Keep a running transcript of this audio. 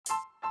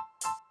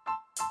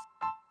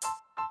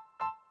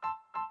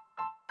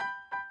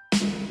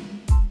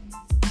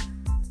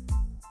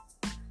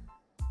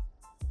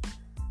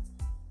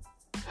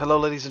Hello,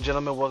 ladies and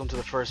gentlemen. Welcome to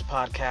the first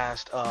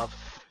podcast of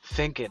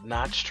Think It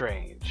Not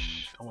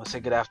Strange. I want to say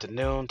good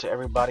afternoon to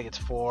everybody. It's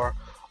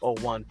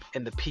 4:01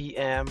 in the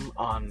p.m.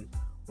 on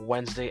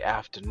Wednesday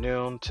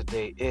afternoon.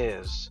 Today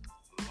is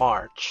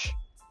March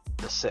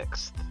the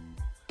 6th.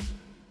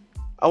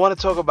 I want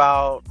to talk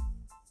about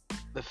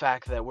the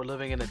fact that we're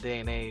living in a day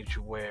and age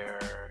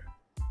where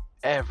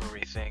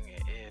everything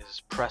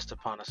is pressed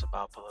upon us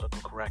about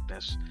political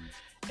correctness,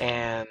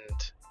 and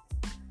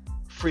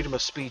freedom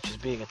of speech is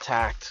being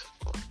attacked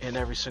in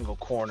every single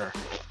corner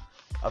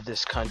of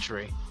this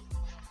country,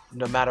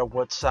 no matter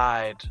what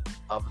side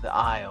of the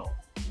aisle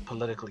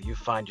politically you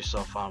find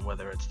yourself on,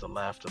 whether it's the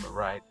left or the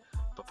right,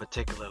 but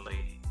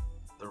particularly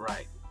the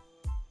right.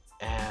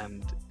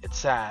 And it's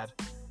sad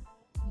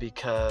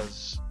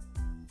because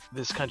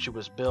this country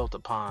was built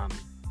upon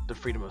the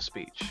freedom of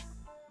speech,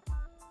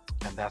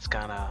 and that's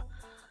kind of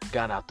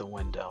gone out the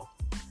window.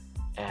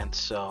 And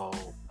so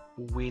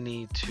we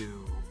need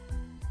to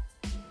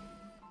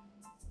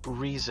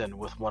reason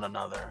with one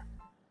another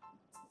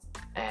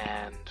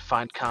and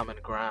find common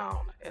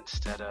ground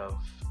instead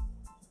of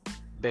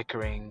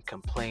bickering,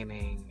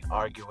 complaining,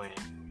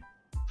 arguing,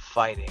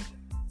 fighting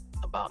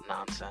about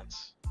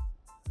nonsense.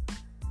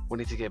 We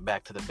need to get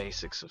back to the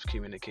basics of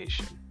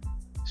communication.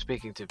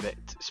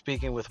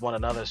 Speaking with one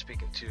another,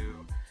 speaking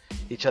to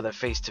each other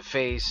face to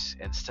face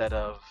instead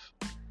of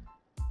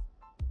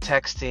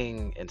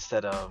texting,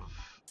 instead of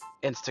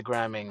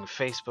Instagramming,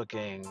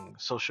 Facebooking,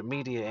 social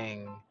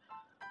mediaing,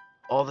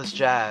 all this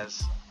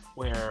jazz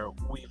where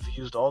we've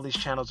used all these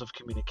channels of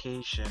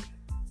communication,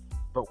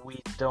 but we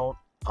don't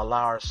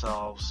allow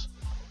ourselves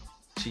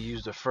to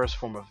use the first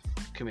form of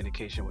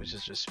communication, which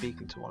is just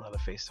speaking to one another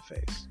face to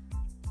face.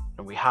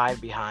 And we hide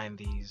behind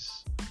these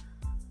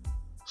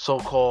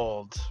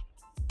so-called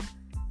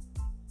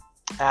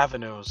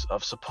avenues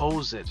of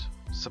supposed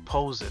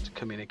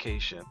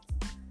communication,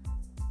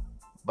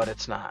 but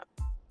it's not.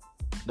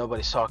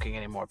 Nobody's talking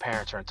anymore.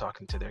 Parents aren't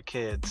talking to their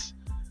kids.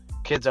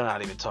 Kids are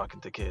not even talking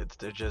to kids.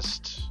 They're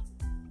just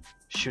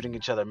shooting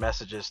each other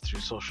messages through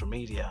social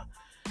media.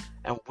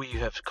 And we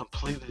have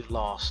completely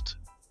lost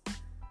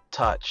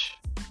touch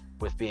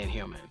with being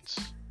humans.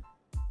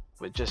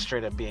 With just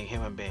straight up being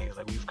human beings.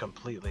 Like, we've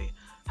completely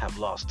have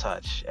lost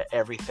touch.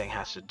 Everything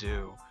has to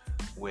do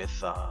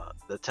with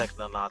the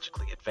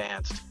technologically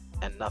advanced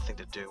and nothing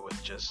to do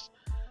with just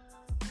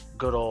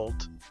good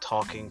old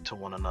talking to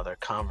one another,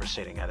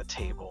 conversating at a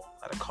table,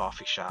 at a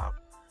coffee shop,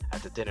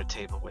 at the dinner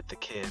table with the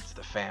kids,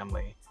 the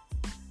family,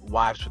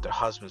 wives with their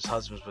husbands,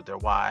 husbands with their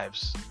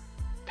wives,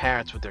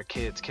 parents with their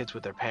kids, kids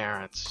with their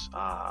parents.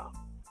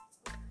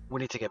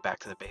 We need to get back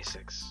to the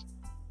basics.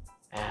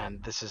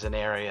 And this is an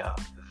area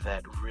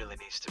that really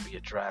needs to be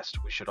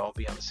addressed. We should all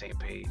be on the same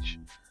page.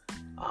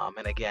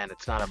 And again,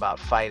 it's not about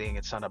fighting.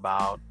 It's not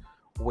about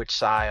which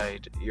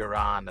side you're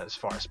on as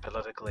far as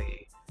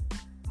politically.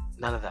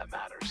 None of that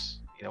matters.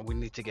 We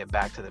need to get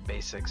back to the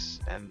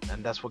basics. And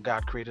that's what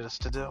God created us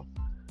to do.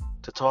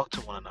 To talk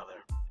to one another,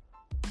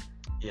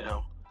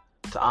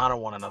 to honor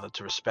one another,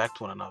 to respect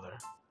one another,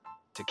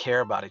 to care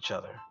about each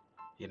other,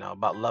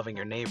 about loving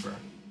your neighbor.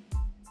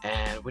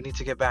 And we need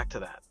to get back to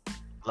that.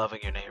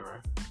 Loving your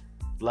neighbor,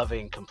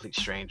 loving complete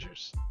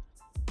strangers,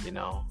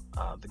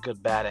 the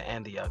good, bad,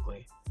 and the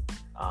ugly.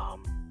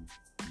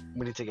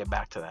 We need to get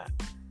back to that.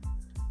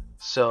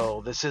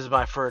 So this is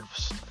my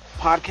first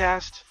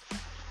podcast,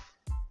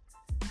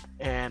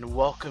 and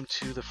welcome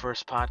to the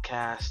first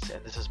podcast.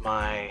 And this is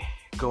my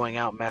going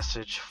out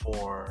message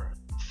for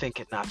Think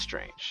It Not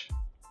Strange.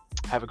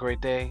 Have a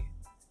great day.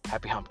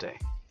 Happy Hump Day.